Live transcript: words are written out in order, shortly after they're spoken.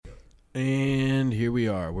And here we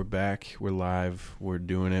are. We're back. We're live. We're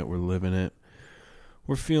doing it. We're living it.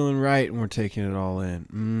 We're feeling right, and we're taking it all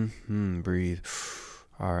in. Breathe.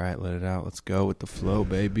 All right, let it out. Let's go with the flow,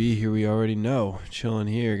 baby. Here we already know. Chilling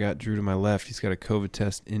here. Got Drew to my left. He's got a COVID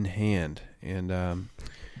test in hand, and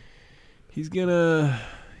he's gonna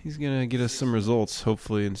get us some results,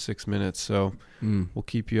 hopefully in 6 minutes. So we'll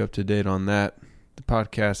keep you up to date on that. The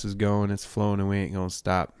podcast is going. It's flowing, and we ain't gonna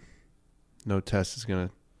stop. No test is gonna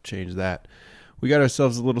change that. We got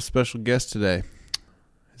ourselves a little special guest today.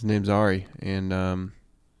 His name's Ari, and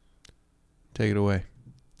take it away.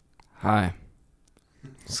 Hi,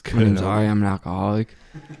 It's my name's Ari. I'm an alcoholic.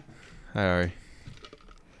 Hi, Ari.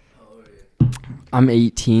 I'm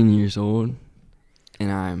 18 years old,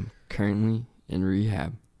 and I'm currently in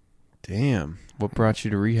rehab. Damn. What brought you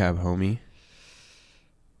to rehab, homie?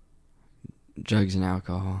 Drugs and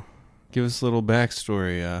alcohol. Give us a little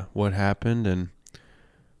backstory. What happened and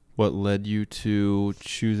what led you to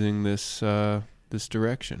choosing this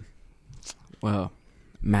direction? Well,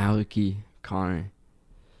 Malachi, Connor.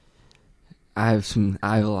 I have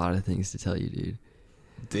a lot of things to tell you, dude.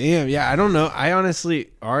 Damn. Yeah, I don't know.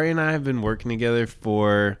 Ari and I have been working together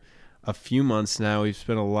for a few months now. We've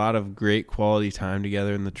spent a lot of great quality time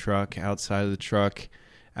together in the truck, outside of the truck,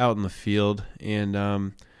 out in the field, and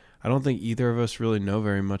I don't think either of us really know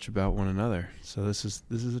very much about one another. So this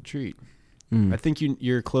is a treat. I think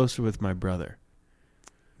you're closer with my brother,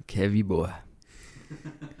 Kevy boy.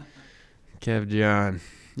 Kev John.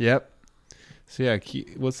 Yep. So yeah,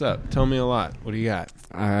 what's up? Tell me a lot. What do you got?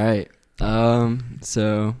 All right.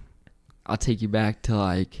 So I'll take you back to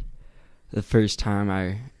like the first time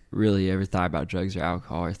I really ever thought about drugs or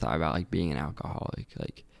alcohol, or thought about like being an alcoholic.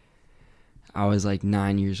 Like, I was like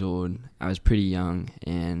 9 years old. I was pretty young,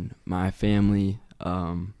 and my family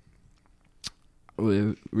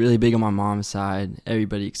were really big on my mom's side.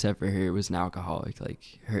 Everybody except for her was an alcoholic.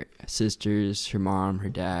 Like her sisters, her mom, her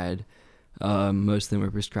dad. Most of them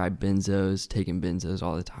were prescribed benzos, taking benzos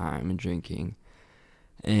all the time and drinking.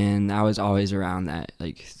 And I was always around that.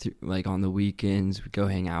 Like on the weekends, we'd go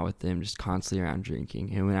hang out with them, just constantly around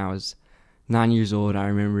drinking. And when I was 9 years old, I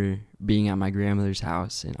remember being at my grandmother's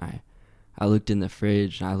house, and I looked in the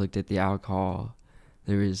fridge and I looked at the alcohol.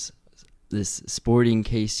 There was this Sporting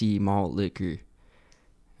KC malt liquor,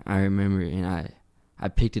 I remember, and I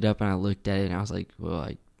picked it up and I looked at it and I was like, well,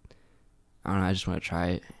 like, I don't know, I just want to try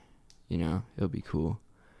it. You know, it'll be cool.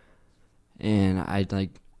 And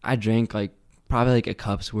I drank like probably like a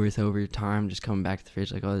cup's worth over time, just coming back to the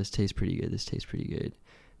fridge like, oh, this tastes pretty good. This tastes pretty good.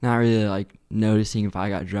 Not really like noticing if I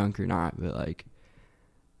got drunk or not, but like,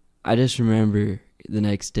 I just remember the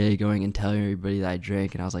next day going and telling everybody that I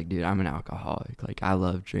drank, and I was like, dude, I'm an alcoholic. Like, I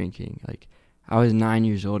love drinking. Like, I was 9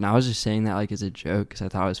 years old, and I was just saying that like as a joke because I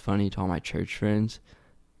thought it was funny to all my church friends.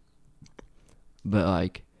 But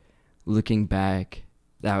like, looking back,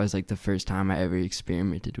 that was like the first time I ever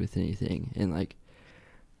experimented with anything, and like,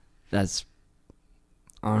 that's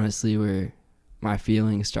honestly where my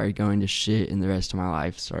feelings started going to shit, and the rest of my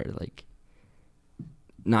life started like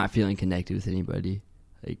not feeling connected with anybody,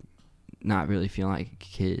 like not really feeling like a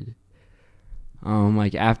kid.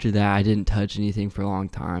 Like after that, I didn't touch anything for a long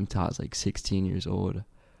time till I was like 16 years old.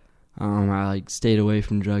 I like stayed away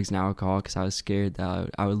from drugs and alcohol because I was scared that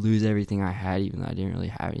I would lose everything I had, even though I didn't really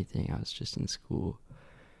have anything. I was just in school,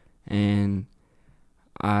 and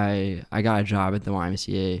I got a job at the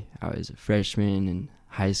YMCA. I was a freshman in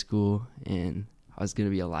high school, and I was gonna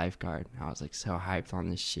be a lifeguard. I was like so hyped on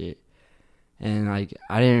this shit, and like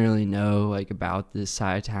I didn't really know like about this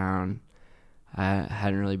side of town. I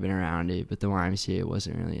hadn't really been around it, but the YMCA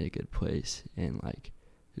wasn't really a good place, and like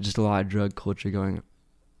just a lot of drug culture going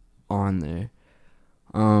on there.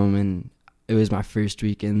 And it was my first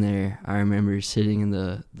week in there. I remember sitting in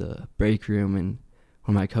the break room, and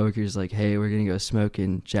one of my coworkers like, hey, we're gonna go smoke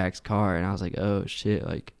in Jack's car, and I was like, oh shit,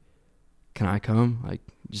 like, can I come? Like,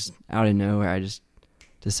 just out of nowhere, I just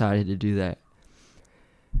decided to do that.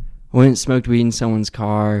 Went and smoked weed in someone's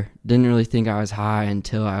car. Didn't really think I was high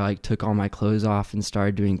until I like took all my clothes off and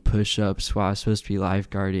started doing push-ups while I was supposed to be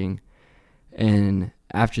lifeguarding. And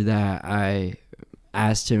after that, I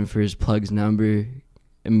asked him for his plug's number.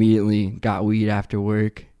 Immediately got weed after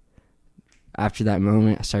work. After that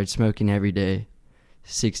moment, I started smoking every day.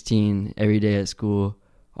 16, every day at school,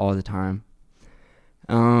 all the time.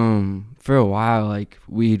 For a while, like,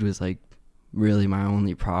 weed was like really my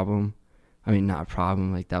only problem. I mean, not a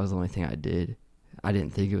problem, like, that was the only thing I did. I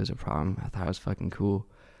didn't think it was a problem. I thought it was fucking cool.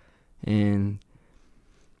 And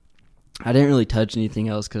I didn't really touch anything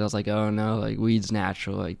else because I was like, oh no, like, weed's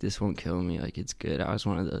natural, like, this won't kill me, like, it's good. I was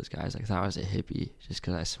one of those guys, like, I thought I was a hippie just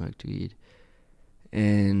because I smoked weed.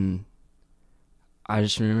 And I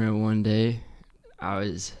just remember one day I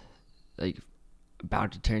was like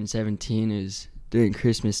about to turn 17. It was during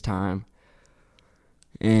Christmas time,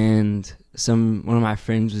 and one of my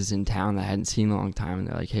friends was in town that I hadn't seen in a long time, and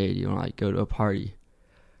they're like, "Hey, do you want to like go to a party?"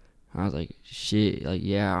 And I was like, "Shit, like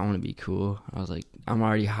yeah, I want to be cool." I was like, "I'm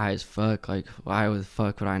already high as fuck. Like, why the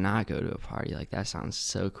fuck would I not go to a party? Like that sounds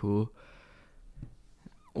so cool."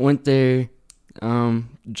 Went there,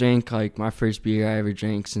 drank like my first beer I ever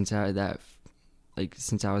drank since I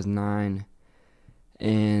was 9,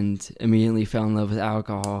 and immediately fell in love with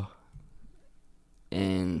alcohol.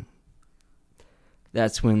 And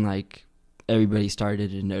that's when like everybody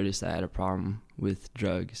started to notice I had a problem with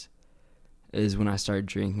drugs. Is when I started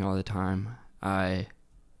drinking all the time. I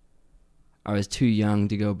was too young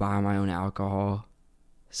to go buy my own alcohol,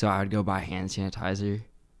 so I would go buy hand sanitizer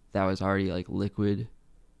that was already like liquid,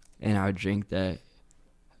 and I would drink that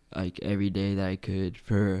like every day that I could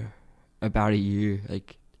for about a year.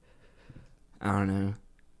 Like, I don't know,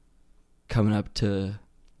 coming up to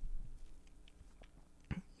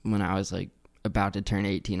when I was like about to turn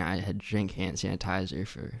 18, I had drank hand sanitizer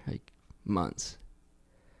for like months.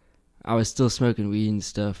 I was still smoking weed and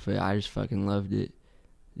stuff, but I just fucking loved it.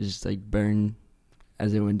 Just like burned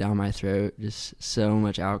as it went down my throat. Just so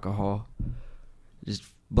much alcohol. Just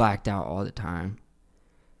blacked out all the time.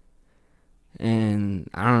 And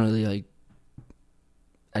I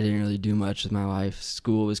didn't really do much with my life.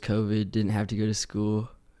 School was COVID, didn't have to go to school.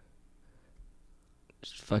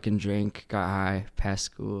 Just fucking drank, got high, passed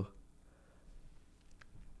school.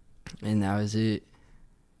 And that was it.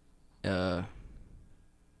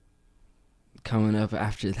 Coming up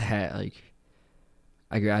after that, like,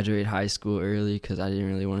 I graduated high school early because I didn't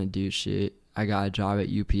really want to do shit. I got a job at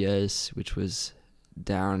UPS, which was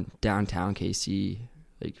downtown KC,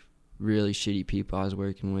 like really shitty people I was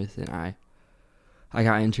working with, and I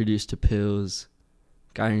got introduced to pills,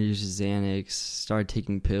 got introduced to Xanax, started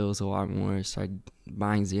taking pills a lot more, started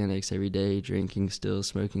buying Xanax every day, drinking still,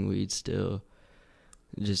 smoking weed still,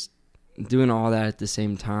 just doing all that at the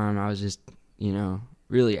same time. I was just,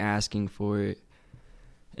 really asking for it.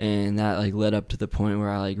 And that like led up to the point where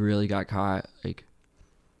I like really got caught. Like,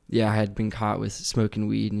 yeah, I had been caught with smoking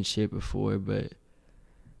weed and shit before, but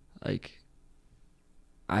like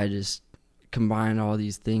I just combined all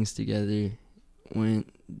these things together.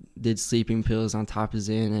 Did sleeping pills on top of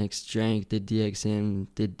Xanax, drank, did DXM,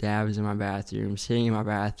 did dabs in my bathroom, sitting in my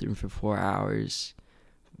bathroom for 4 hours.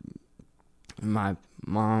 My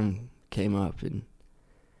mom came up and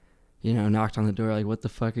knocked on the door like, "What the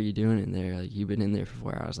fuck are you doing in there? Like, you've been in there for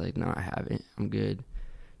 4 hours." Like, "No, I haven't. I'm good."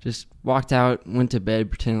 Just walked out, went to bed,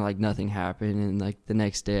 pretending like nothing happened. And like the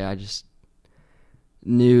next day, I just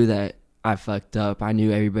knew that I fucked up. I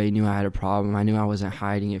knew everybody knew I had a problem. I knew I wasn't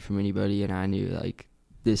hiding it from anybody. And I knew like,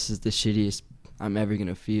 this is the shittiest I'm ever going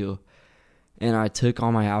to feel. And I took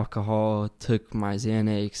all my alcohol, took my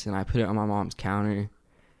Xanax, and I put it on my mom's counter.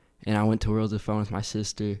 And I went to Worlds of Fun with my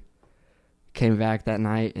sister. Came back that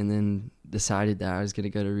night and then decided that I was going to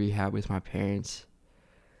go to rehab with my parents.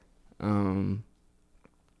 I don't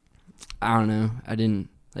know.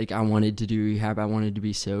 I wanted to do rehab. I wanted to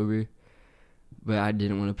be sober, but I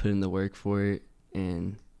didn't want to put in the work for it.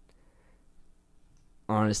 And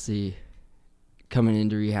honestly, coming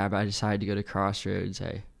into rehab, I decided to go to Crossroads.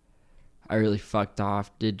 I really fucked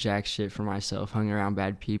off, did jack shit for myself, hung around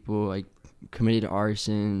bad people, like committed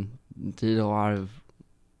arson, did a lot of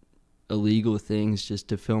illegal things just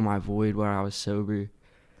to fill my void while I was sober,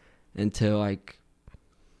 until like,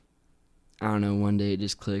 I don't know, one day it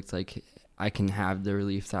just clicked, like I can have the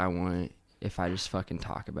relief that I want if I just fucking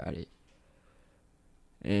talk about it.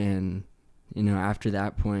 And after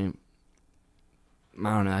that point, I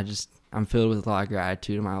don't know, I'm filled with a lot of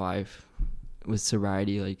gratitude in my life with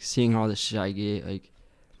sobriety, like seeing all the shit I get. Like,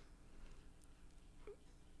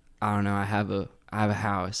 I don't know, I have a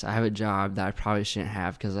house, I have a job that I probably shouldn't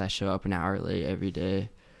have because I show up an hour late every day.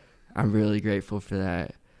 I'm really grateful for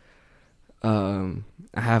that. I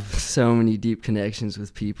have so many deep connections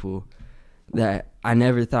with people that I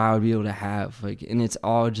never thought I would be able to have. Like, and it's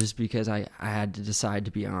all just because I had to decide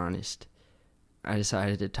to be honest. I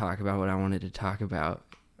decided to talk about what I wanted to talk about,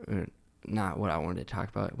 or not what I wanted to talk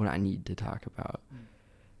about, what I need to talk about.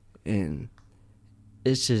 And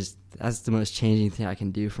it's just, that's the most changing thing I can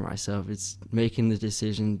do for myself. It's making the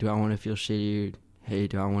decision, do I want to feel shitty, or hey,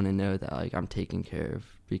 do I want to know that like I'm taken care of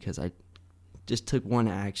because I just took one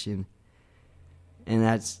action. And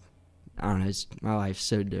that's, I don't know, my life's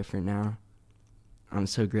so different now. I'm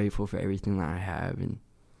so grateful for everything that I have, and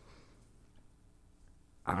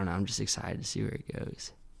I don't know, I'm just excited to see where it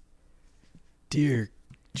goes. Dear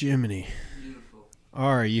Jiminy. Beautiful.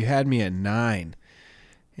 All right, you had me at 9.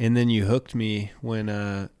 And then you hooked me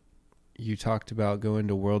when you talked about going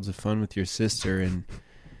to Worlds of Fun with your sister, and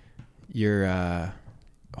your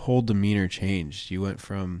whole demeanor changed. You went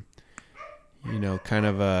from, kind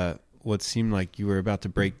of what seemed like you were about to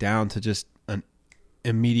break down to just an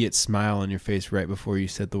immediate smile on your face right before you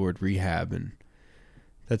said the word rehab. And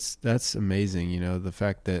that's amazing. The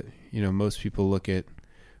fact that, most people look at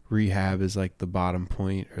rehab as like the bottom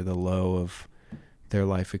point or the low of their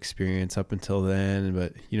life experience up until then.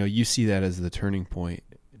 But, you see that as the turning point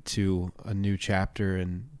to a new chapter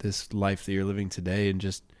in this life that you're living today. And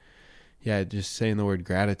just saying the word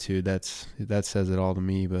gratitude, that says it all to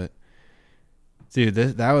me. But dude,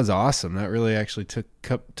 that was awesome. That really actually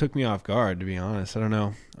took me off guard, to be honest. I don't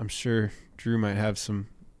know. I'm sure Drew might have some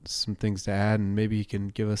things to add, and maybe he can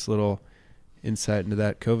give us a little insight into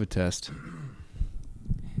that COVID test.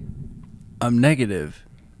 I'm negative.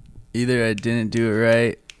 Either I didn't do it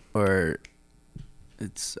right, or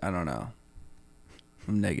I don't know.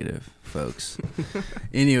 I'm negative, folks.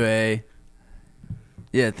 Anyway,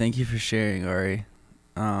 yeah, thank you for sharing, Ari.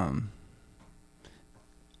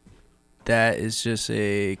 That is just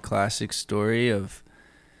a classic story of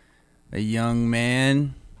a young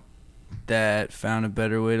man that found a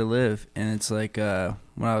better way to live. And it's like what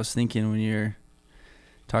I was thinking when you're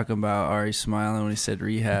talking about Ari smiling when he said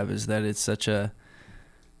rehab, is that it's such a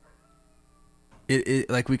it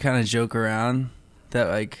like we kind of joke around that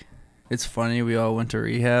like it's funny we all went to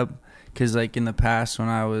rehab, because like in the past when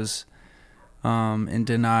I was in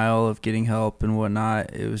denial of getting help and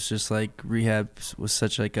whatnot, it was just like rehab was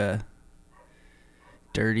such like a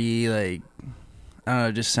dirty, like, I don't know,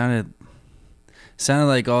 it just sounded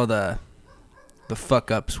like all the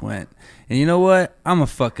fuck ups went. And you know what? I'm a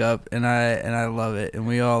fuck up, and I love it, and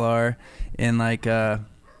we all are. And like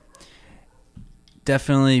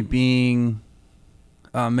definitely being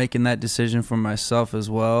making that decision for myself as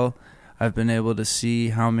well, I've been able to see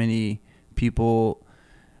how many people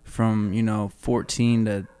from 14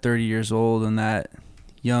 to 30 years old in that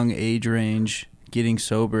young age range getting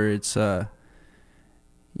sober. It's I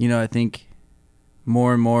think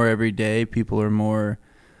more and more every day people are more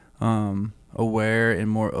aware and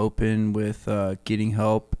more open with getting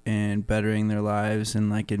help and bettering their lives, and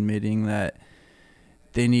like admitting that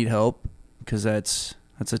they need help, because that's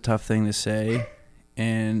a tough thing to say.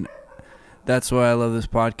 And that's why I love this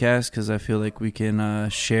podcast, because I feel like we can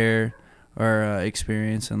share our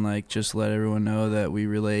experience and like just let everyone know that we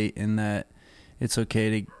relate, and that it's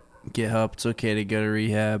okay to get help. It's okay to go to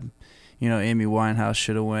rehab. Amy Winehouse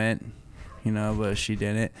should have went, but she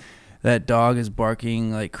didn't. That dog is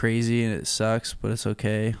barking like crazy, and it sucks, but it's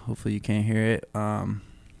okay. Hopefully you can't hear it. But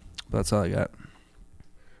that's all I got.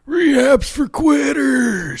 Rehab's for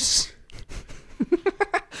quitters.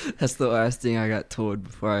 That's the last thing I got told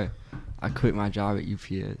before I quit my job at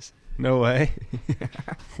UPS. No way.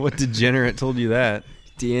 What degenerate told you that?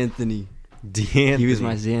 D'Anthony. He was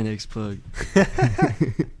my Xanax plug.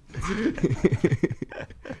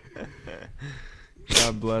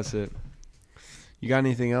 God bless it. You got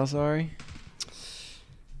anything else, Ari?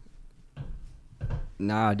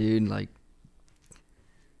 Nah, dude. Like,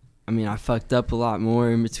 I fucked up a lot more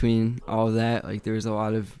in between all that. Like, there was a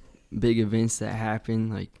lot of big events that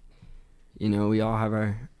happened. Like, we all have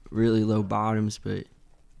our really low bottoms, but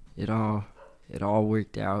it all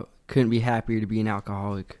worked out. Couldn't be happier to be an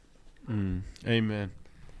alcoholic. Amen.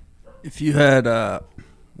 If you had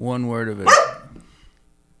one word of it,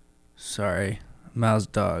 sorry, Miles'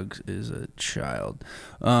 dog is a child.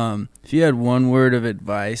 If you had one word of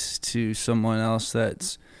advice to someone else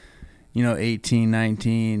that's 18,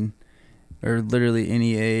 19, or literally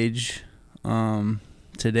any age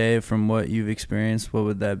today from what you've experienced, what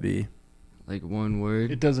would that be? Like one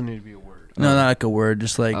word? It doesn't need to be a word. No, not like a word,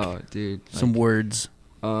 just like some like, words.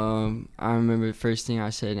 I remember the first thing I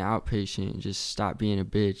said in outpatient, just stop being a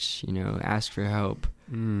bitch, ask for help.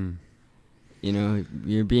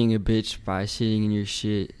 You're being a bitch by sitting in your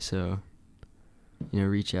shit, so,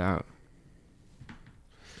 reach out.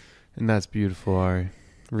 And that's beautiful, Ari.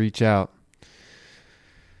 Reach out.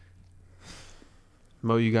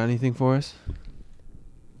 Mo, you got anything for us?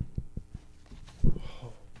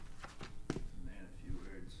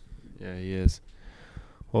 Yeah, he is.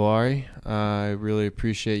 Well, Ari, I really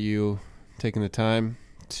appreciate you taking the time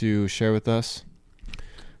to share with us.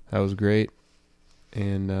 That was great.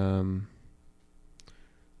 And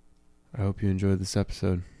I hope you enjoyed this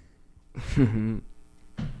episode.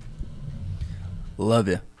 Love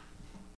you.